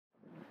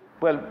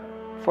Well,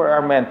 for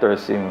our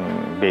mentors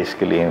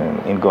basically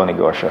in Go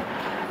Negosyo,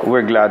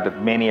 we're glad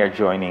that many are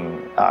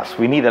joining us.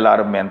 We need a lot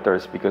of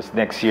mentors because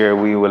next year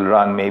we will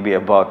run maybe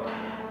about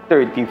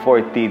 30,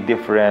 40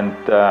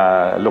 different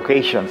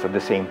locations at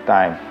the same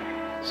time.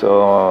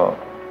 So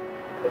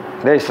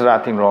there's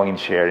nothing wrong in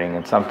sharing,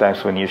 and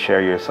sometimes when you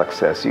share your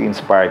success, you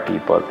inspire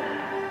people.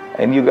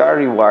 And you got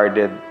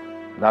rewarded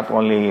not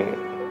only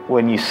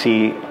when you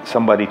see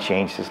somebody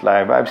change his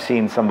life. I've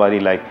seen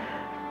somebody like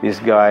this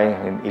guy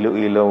in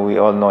Iloilo. We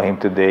all know him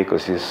today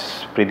because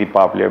he's pretty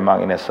popular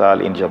among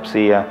Inasal in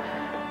Japsia.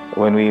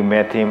 When we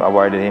met him,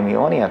 awarded him, he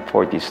only had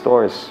 40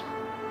 stores.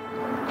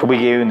 We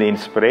gave him the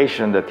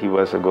inspiration that he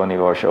was a Go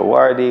Negosyo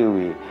awardee.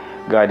 We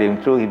guided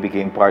him through. He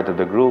became part of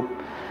the group.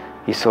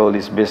 He sold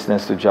his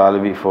business to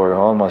Jollibee for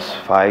almost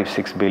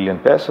 5-6 billion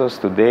pesos.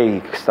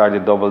 Today, he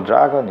started Double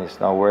Dragon. He's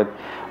now worth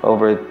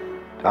over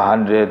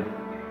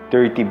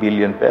 130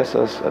 billion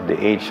pesos at the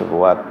age of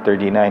what,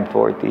 39,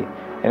 40.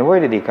 And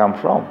where did he come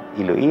from?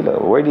 Iloilo.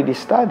 Where did he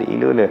study?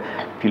 Iloilo.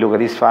 If you look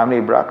at his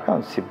family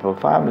background, simple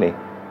family.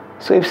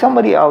 So if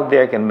somebody out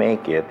there can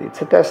make it,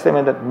 it's a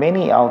testament that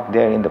many out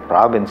there in the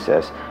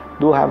provinces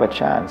do have a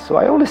chance. So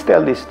I always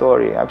tell this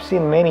story. I've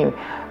seen many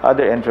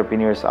other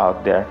entrepreneurs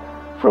out there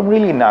from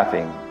really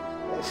nothing,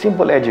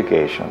 simple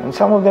education. And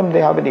some of them,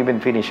 they haven't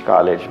even finished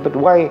college. But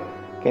why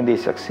can they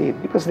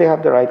succeed? Because they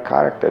have the right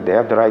character, they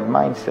have the right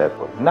mindset.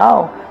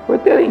 Now,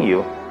 we're telling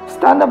you,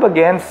 stand up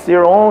against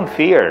your own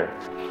fear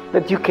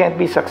that you can't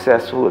be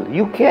successful.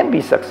 You can be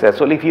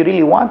successful if you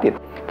really want it.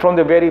 From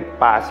the very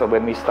past of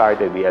when we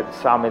started, we had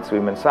summits,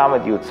 Women's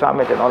Summit, Youth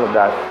Summit, and all of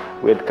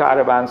that. We had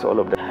caravans, all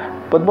of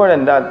that. But more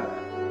than that,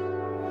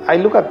 I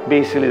look at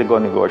basically the Go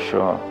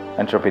Negosyo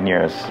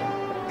entrepreneurs.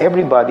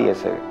 Everybody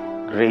has a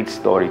great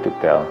story to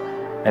tell,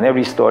 and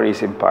every story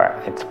is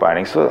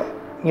inspiring. So,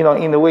 you know,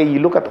 in a way, you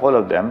look at all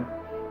of them,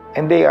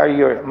 and they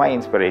are my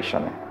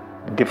inspiration.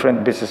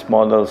 Different business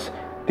models,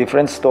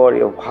 different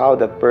story of how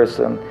that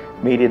person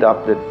made it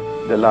up the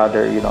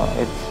ladder. You know,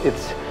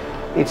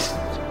 it's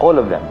all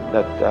of them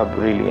that have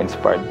really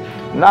inspired.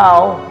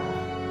 Now,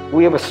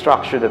 we have a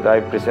structure that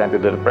I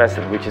presented to the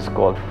president, which is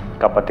called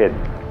Kapatid.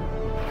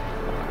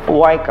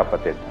 Why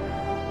Kapatid?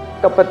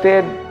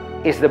 Kapatid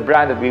is the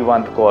brand that we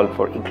want to call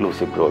for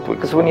inclusive growth.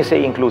 Because when you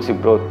say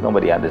inclusive growth,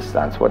 nobody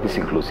understands what is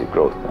inclusive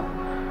growth.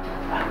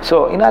 No?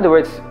 So, in other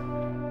words,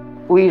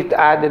 we've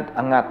added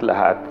angat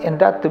lahat, and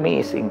that to me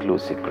is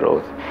inclusive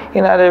growth.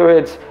 In other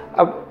words,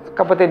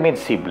 Kapatid means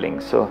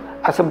siblings. So,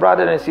 as a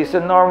brother and sister,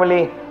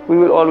 normally we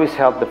will always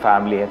help the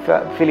family. And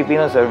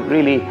Filipinos are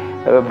really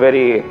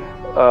very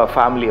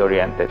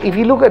family-oriented. If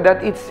you look at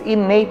that, it's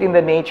innate in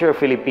the nature of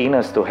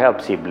Filipinos to help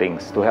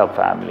siblings, to help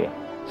family.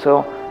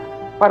 So,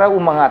 para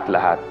umangat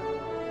lahat.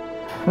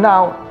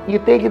 Now, you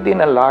take it in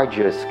a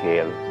larger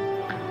scale.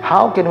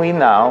 How can we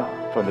now,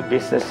 from the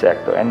business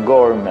sector and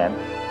government,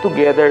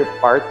 together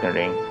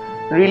partnering,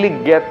 really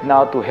get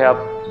now to help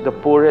the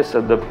poorest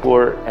of the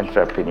poor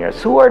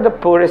entrepreneurs? Who are the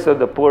poorest of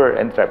the poor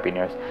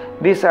entrepreneurs?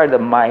 These are the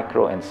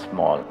micro and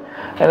small.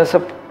 And as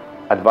an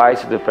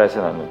advisor to the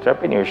President on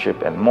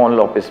Entrepreneurship, and Mon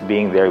Lopez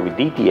being there with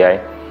DTI,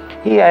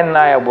 he and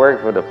I have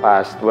worked for the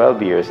past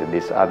 12 years in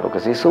this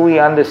advocacy, so we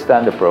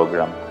understand the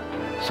program.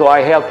 So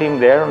I helped him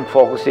there on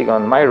focusing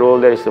on my role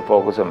there is to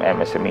focus on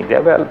MSME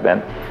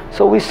development.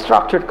 So we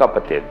structured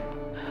Kapatid.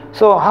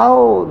 So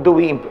how do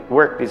we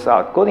work this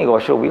out? Go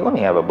Negosyo, we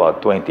only have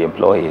about 20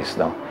 employees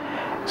now.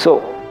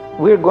 So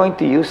we're going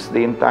to use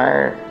the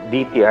entire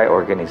DTI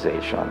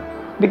organization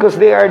because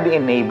they are the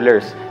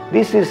enablers.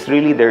 This is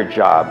really their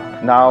job.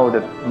 Now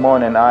that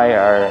Mon and I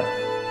are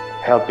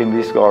helping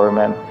this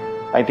government,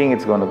 I think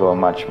it's going to go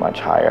much, much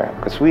higher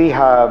because we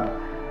have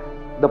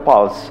the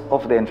pulse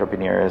of the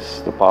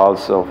entrepreneurs, the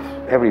pulse of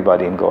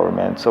everybody in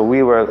government. So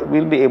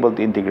we'll be able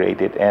to integrate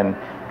it and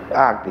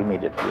act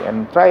immediately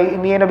and try.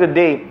 In the end of the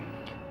day,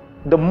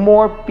 the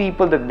more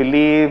people that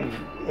believe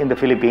in the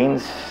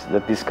Philippines,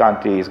 that this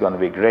country is going to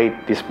be great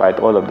despite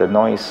all of the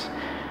noise,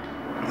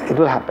 it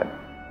will happen.